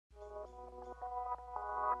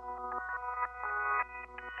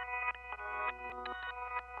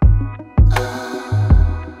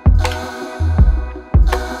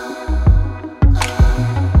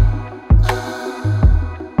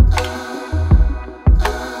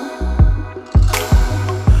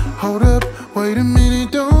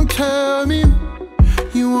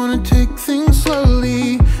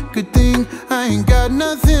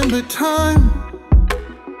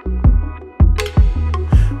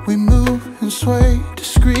and sway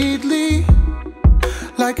discreetly,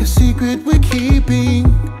 like a secret we're keeping.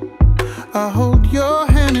 I hold your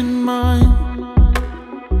hand in mine.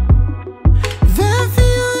 That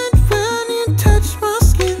feeling when you touch my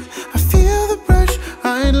skin, I feel the brush,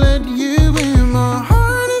 I'd let you in my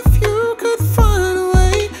heart if you could find a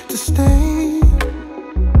way to stay.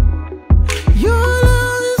 Your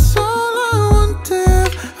love is all I want to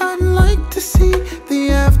have. I'd like to see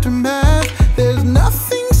the aftermath. There's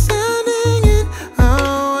nothing standing in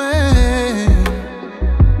our way.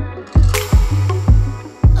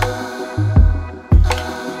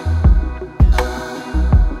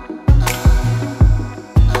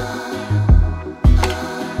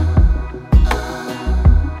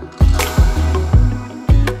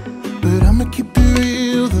 But I'ma keep it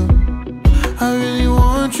real though, I really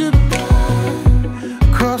want you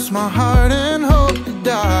back. Cross my heart and hope to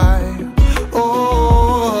die.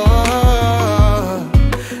 Oh,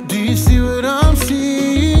 do you see what I'm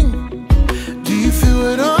seeing? Do you feel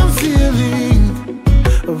what I'm feeling?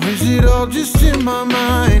 Or is it all just in my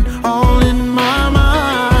mind? All in my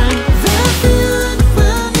mind. That feeling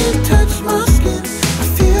when you touch my skin, I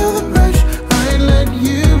feel the rush, I'd let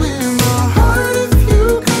you in my heart if you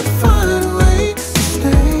could find a way to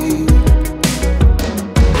stay.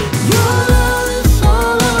 Your love is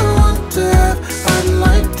all I want to have. I'd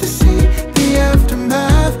like to see the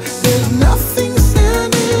aftermath. There's nothing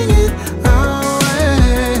standing in our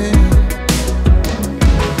way.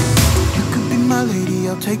 You could be my lady,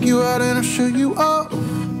 I'll take you out and I'll show you off.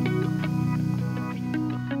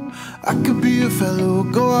 I could be a fellow,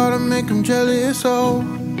 go out and make them jealous, oh.